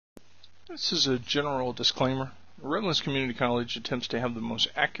This is a general disclaimer. Redlands Community College attempts to have the most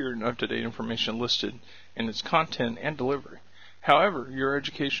accurate and up-to-date information listed in its content and delivery. However, your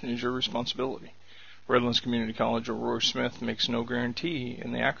education is your responsibility. Redlands Community College or Roy Smith makes no guarantee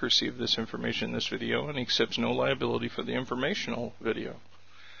in the accuracy of this information in this video and accepts no liability for the informational video.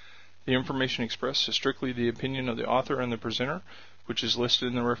 The information expressed is strictly the opinion of the author and the presenter, which is listed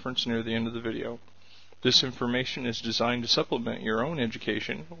in the reference near the end of the video. This information is designed to supplement your own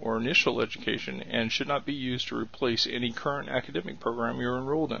education or initial education and should not be used to replace any current academic program you're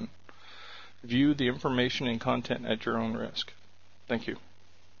enrolled in. View the information and content at your own risk. Thank you.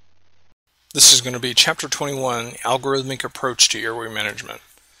 This is going to be Chapter 21, Algorithmic Approach to Airway Management.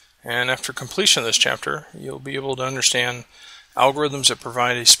 And after completion of this chapter, you'll be able to understand algorithms that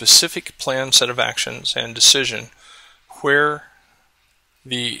provide a specific planned set of actions and decision where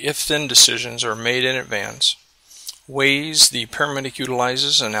the if-then decisions are made in advance, ways the paramedic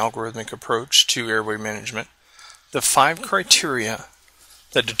utilizes an algorithmic approach to airway management, the 5 criteria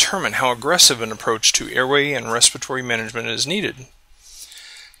that determine how aggressive an approach to airway and respiratory management is needed,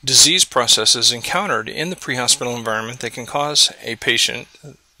 disease processes encountered in the pre-hospital environment that can cause a patient,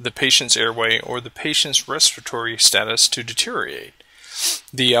 the patient's airway, or the patient's respiratory status to deteriorate,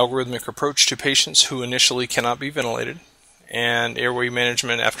 the algorithmic approach to patients who initially cannot be ventilated, and airway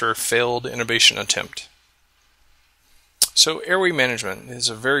management after a failed intubation attempt. So airway management is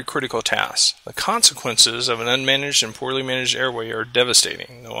a very critical task. The consequences of an unmanaged and poorly managed airway are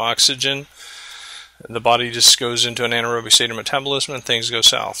devastating. No oxygen, the body just goes into an anaerobic state of metabolism and things go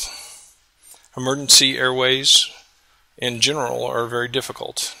south. Emergency airways in general are very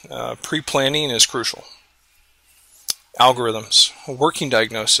difficult. Pre-planning is crucial. Algorithms, working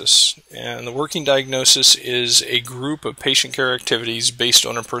diagnosis, and the working diagnosis is a group of patient care activities based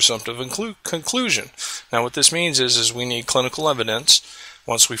on a presumptive conclusion. Now what this means is we need clinical evidence.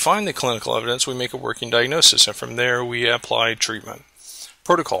 Once we find the clinical evidence, we make a working diagnosis, and from there we apply treatment.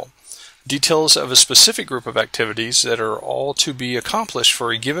 Protocol, details of a specific group of activities that are all to be accomplished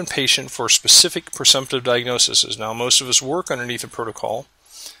for a given patient for specific presumptive diagnoses. Now most of us work underneath a protocol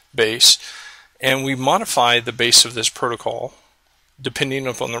base, and we modify the base of this protocol depending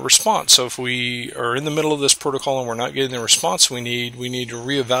upon the response. So if we are in the middle of this protocol and we're not getting the response we need to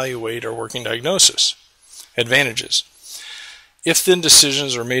reevaluate our working diagnosis. Advantages. If-then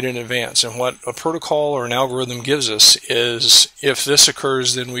decisions are made in advance, and what a protocol or an algorithm gives us is if this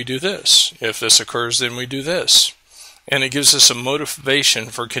occurs, then we do this. If this occurs, then we do this. And it gives us a motivation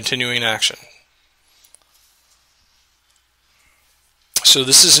for continuing action. So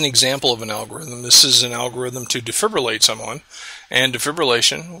this is an example of an algorithm. This is an algorithm to defibrillate someone. And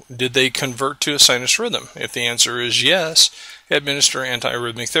defibrillation, did they convert to a sinus rhythm? If the answer is yes, administer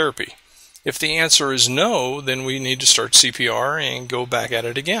antiarrhythmic therapy. If the answer is no, then we need to start CPR and go back at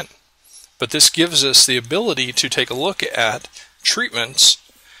it again. But this gives us the ability to take a look at treatments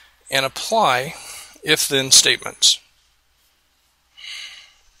and apply if-then statements.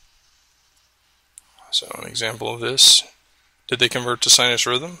 So an example of this. Did they convert to sinus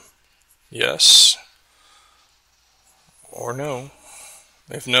rhythm? Yes or no.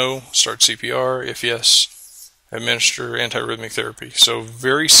 If no, start CPR. If yes, administer antiarrhythmic therapy. So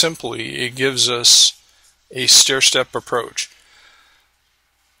very simply, it gives us a stair-step approach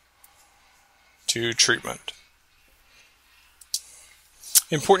to treatment.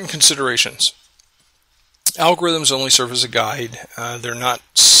 Important considerations. Algorithms only serve as a guide. They're not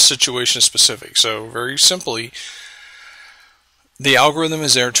situation specific. So very simply, the algorithm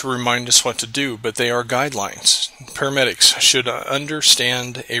is there to remind us what to do, but they are guidelines. Paramedics should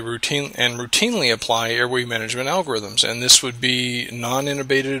understand routinely apply airway management algorithms, and this would be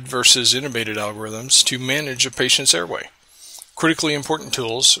non-intubated versus intubated algorithms to manage a patient's airway. Critically important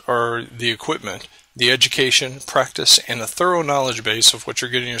tools are the equipment, the education, practice, and a thorough knowledge base of what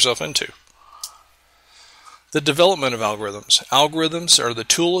you're getting yourself into. The development of algorithms. Algorithms are the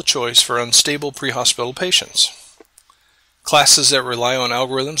tool of choice for unstable pre-hospital patients. Classes that rely on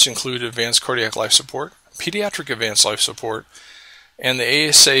algorithms include Advanced Cardiac Life Support, Pediatric Advanced Life Support, and the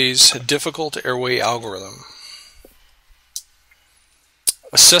ASA's Difficult Airway Algorithm.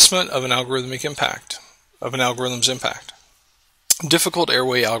 Assessment of an algorithmic impact, of an algorithm's impact. Difficult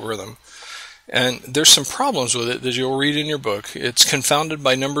Airway Algorithm. And there's some problems with it that you'll read in your book. It's confounded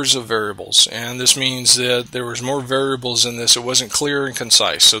by numbers of variables, and this means that there was more variables in this. It wasn't clear and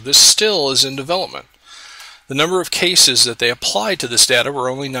concise. So this still is in development. The number of cases that they applied to this data were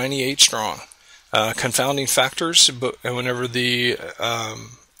only 98 strong. Confounding factors, but whenever the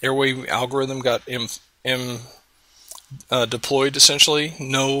airway algorithm got deployed, essentially,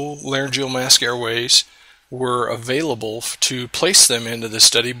 no laryngeal mask airways, were available to place them into the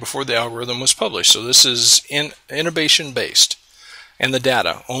study before the algorithm was published. So this is innovation based. And the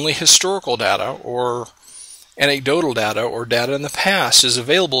data, only historical data or anecdotal data or data in the past is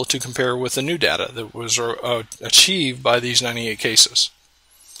available to compare with the new data that was achieved by these 98 cases.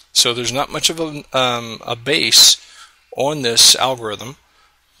 So there's not much of a base on this algorithm,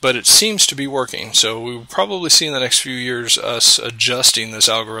 but it seems to be working. So we will probably see in the next few years us adjusting this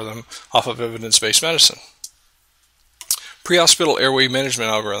algorithm off of evidence-based medicine. Pre-hospital airway management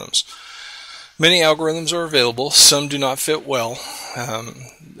algorithms. Many algorithms are available. Some do not fit well.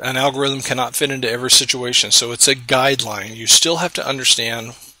 An algorithm cannot fit into every situation, so it's a guideline. You still have to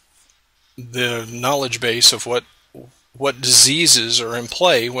understand the knowledge base of what diseases are in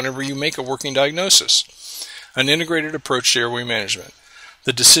play whenever you make a working diagnosis. An integrated approach to airway management.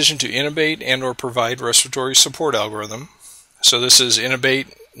 The decision to intubate and or provide respiratory support algorithm. So this is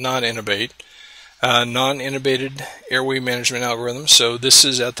intubate, non-intubate. Non-intubated airway management algorithm. So this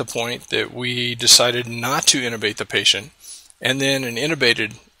is at the point that we decided not to intubate the patient. And then an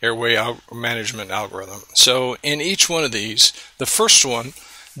intubated airway management algorithm. So in each one of these, the first one,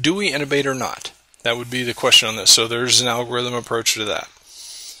 do we intubate or not? That would be the question on this. So there's an algorithm approach to that.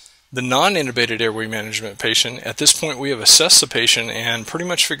 The non-intubated airway management patient, at this point we have assessed the patient and pretty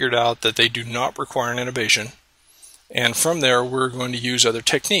much figured out that they do not require an intubation. And from there, we're going to use other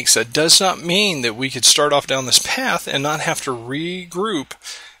techniques. That does not mean that we could start off down this path and not have to regroup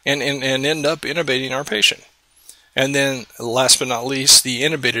and end up intubating our patient. And then, last but not least, the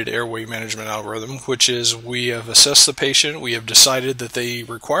intubated airway management algorithm, which is we have assessed the patient, we have decided that they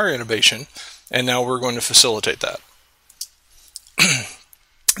require intubation, and now we're going to facilitate that.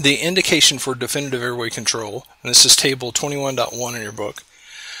 The indication for definitive airway control, and this is table 21.1 in your book.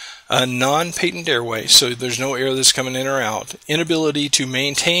 A non-patent airway, so there's no air that's coming in or out. Inability to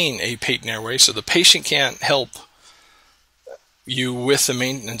maintain a patent airway, so the patient can't help you with the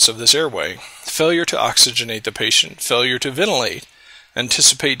maintenance of this airway. Failure to oxygenate the patient. Failure to ventilate.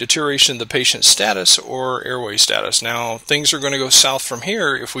 Anticipate deterioration of the patient's status or airway status. Now, things are going to go south from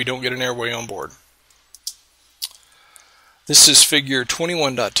here if we don't get an airway on board. This is figure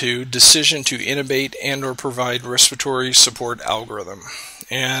 21.2, decision to intubate and or provide respiratory support algorithm.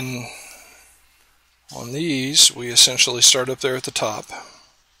 And on these, we essentially start up there at the top.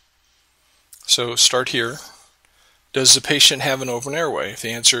 So start here. Does the patient have an open airway? If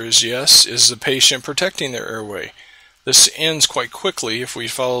the answer is yes, is the patient protecting their airway? This ends quite quickly if we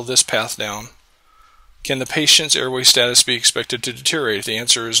follow this path down. Can the patient's airway status be expected to deteriorate? If the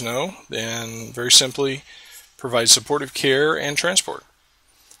answer is no, then very simply provide supportive care and transport.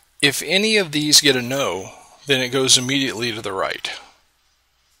 If any of these get a no, then it goes immediately to the right.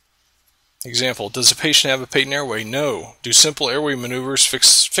 Example, does the patient have a patent airway? No. Do simple airway maneuvers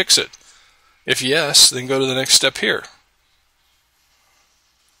fix it? If yes, then go to the next step here.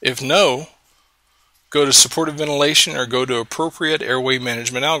 If no, go to supportive ventilation or go to appropriate airway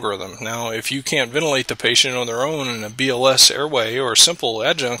management algorithm. Now, if you can't ventilate the patient on their own and a BLS airway or a simple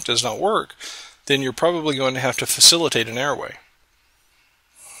adjunct does not work, then you're probably going to have to facilitate an airway.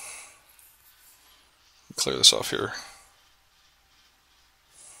 Clear this off here.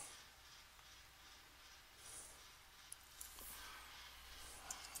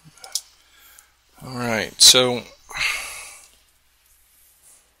 All right, so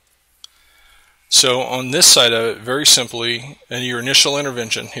on this side of it, very simply, and your initial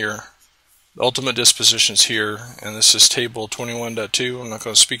intervention here, the ultimate dispositions here, and this is table 21.2. I'm not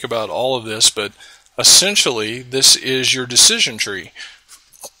going to speak about all of this, but essentially this is your decision tree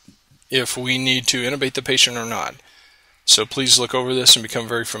if we need to intubate the patient or not. So please look over this and become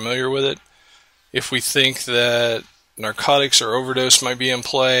very familiar with it. If we think that narcotics or overdose might be in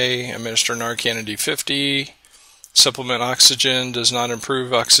play, administer Narcan and D50. Supplement oxygen does not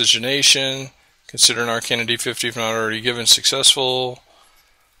improve oxygenation. Consider Narcan and D50 if not already given successful.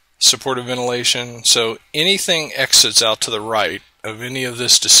 Supportive ventilation. So anything exits out to the right of any of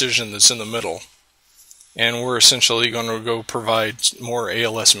this decision that's in the middle. And we're essentially going to go provide more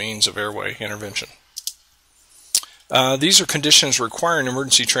ALS means of airway intervention. These are conditions requiring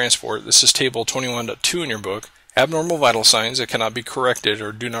emergency transport. This is table 21.2 in your book. Abnormal vital signs that cannot be corrected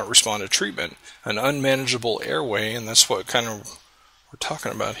or do not respond to treatment. An unmanageable airway, and that's what kind of we're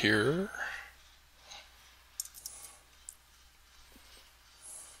talking about here.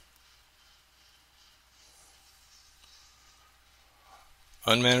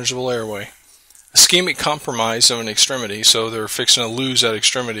 Unmanageable airway. Ischemic compromise of an extremity, so they're fixing to lose that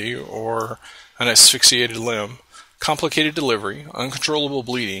extremity or an asphyxiated limb. Complicated delivery, uncontrollable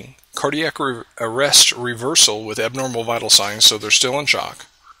bleeding, cardiac arrest reversal with abnormal vital signs, so they're still in shock.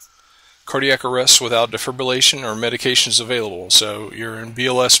 cardiac arrest without defibrillation or medications available. So you're in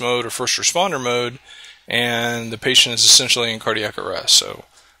BLS mode or first responder mode, and the patient is essentially in cardiac arrest. So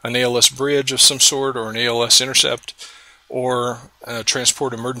an ALS bridge of some sort, or an ALS intercept, or a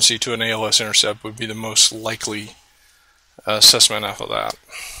transport emergency to an ALS intercept would be the most likely assessment off of that.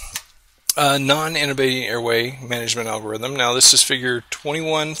 Non-intubating airway management algorithm. Now this is figure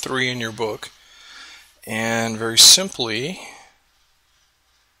 21.3 in your book, and very simply,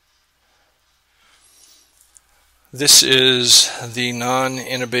 this is the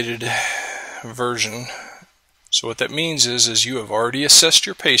non-intubated version. So what that means is you have already assessed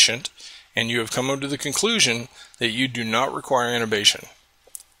your patient and you have come up to the conclusion that you do not require intubation.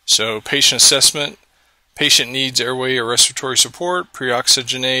 So patient assessment, patient needs airway or respiratory support,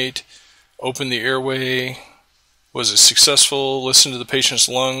 pre-oxygenate, open the airway, was it successful, listen to the patient's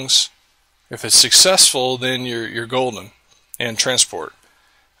lungs. If it's successful, then you're golden, and transport.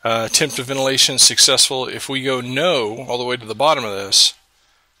 Attempt of ventilation successful. If we go no all the way to the bottom of this,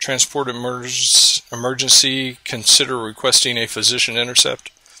 transport emergency, consider requesting a physician intercept.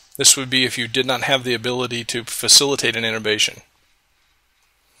 This would be if you did not have the ability to facilitate an intubation.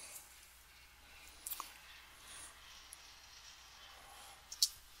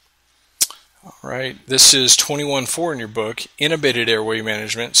 Alright, this is 21.4 in your book, intubated airway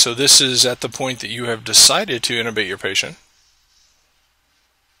management. So this is at the point that you have decided to intubate your patient.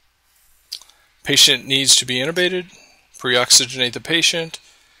 Patient needs to be intubated, pre-oxygenate the patient.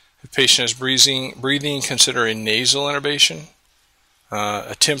 If patient is breathing, consider a nasal intubation.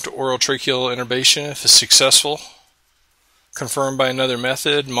 Attempt oral tracheal intubation if it's successful. Confirmed by another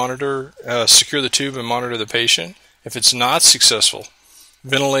method, monitor, secure the tube and monitor the patient. If it's not successful,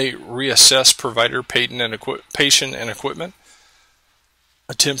 ventilate, reassess provider, patient and equipment.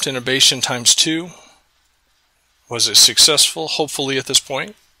 Attempt intubation times 2. Was it successful? Hopefully at this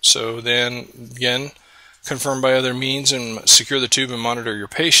point. So then, again, confirm by other means and secure the tube and monitor your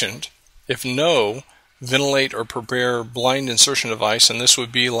patient. If no, ventilate or prepare blind insertion device, and this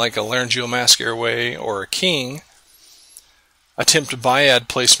would be like a laryngeal mask airway or a King. Attempt biad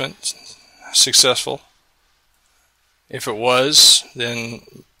placement, successful. If it was, then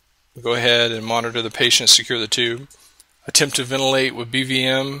go ahead and monitor the patient, secure the tube. Attempt to ventilate with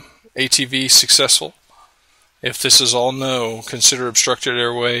BVM, ATV, successful. If this is all no, consider obstructed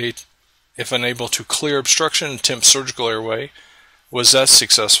airway. If unable to clear obstruction, attempt surgical airway. Was that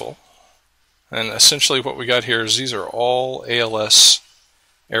successful? And essentially what we got here is these are all ALS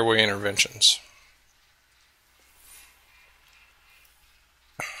airway interventions.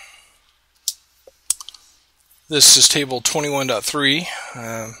 This is table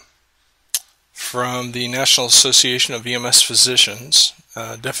 21.3 from the National Association of EMS Physicians,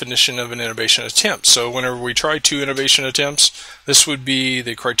 definition of an intubation attempt. So whenever we try 2 intubation attempts, this would be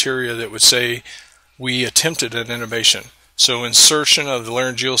the criteria that would say we attempted an intubation. So insertion of the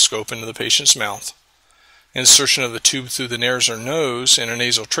laryngeal scope into the patient's mouth, insertion of the tube through the nares or nose in a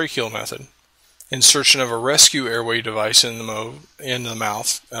nasal tracheal method, insertion of a rescue airway device in the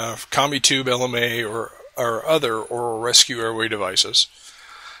mouth, combi tube, LMA, or other oral rescue airway devices,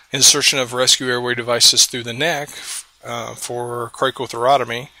 insertion of rescue airway devices through the neck for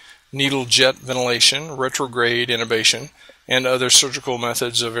cricothyrotomy, needle jet ventilation, retrograde intubation, and other surgical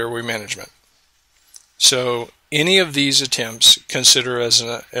methods of airway management. So any of these attempts consider as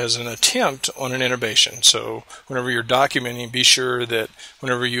an attempt on an intubation. So whenever you're documenting, be sure that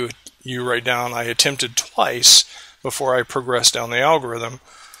whenever you write down, I attempted twice before I progressed down the algorithm,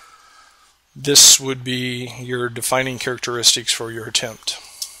 this would be your defining characteristics for your attempt.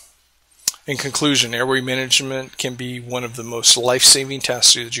 In conclusion, airway management can be one of the most life-saving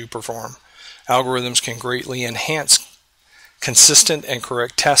tasks that you perform. Algorithms can greatly enhance consistent and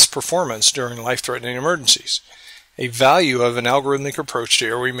correct task performance during life-threatening emergencies. A value of an algorithmic approach to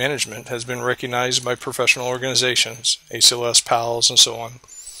airway management has been recognized by professional organizations, ACLS, PALS, and so on.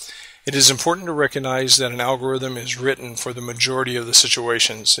 It is important to recognize that an algorithm is written for the majority of the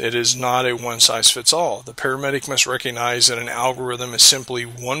situations. It is not a one-size-fits-all. The paramedic must recognize that an algorithm is simply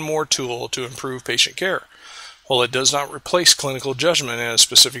one more tool to improve patient care. While it does not replace clinical judgment in a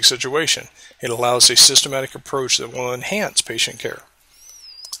specific situation, it allows a systematic approach that will enhance patient care.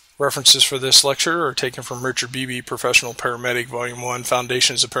 References for this lecture are taken from Richard Beebe, Professional Paramedic, Volume 1,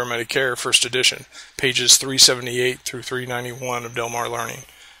 Foundations of Paramedic Care, First Edition, pages 378 through 391 of Del Mar Learning.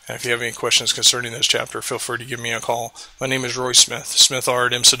 And if you have any questions concerning this chapter, feel free to give me a call. My name is Roy Smith,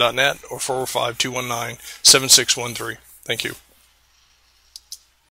 smithr@imsa.net, or 405-219-7613. Thank you.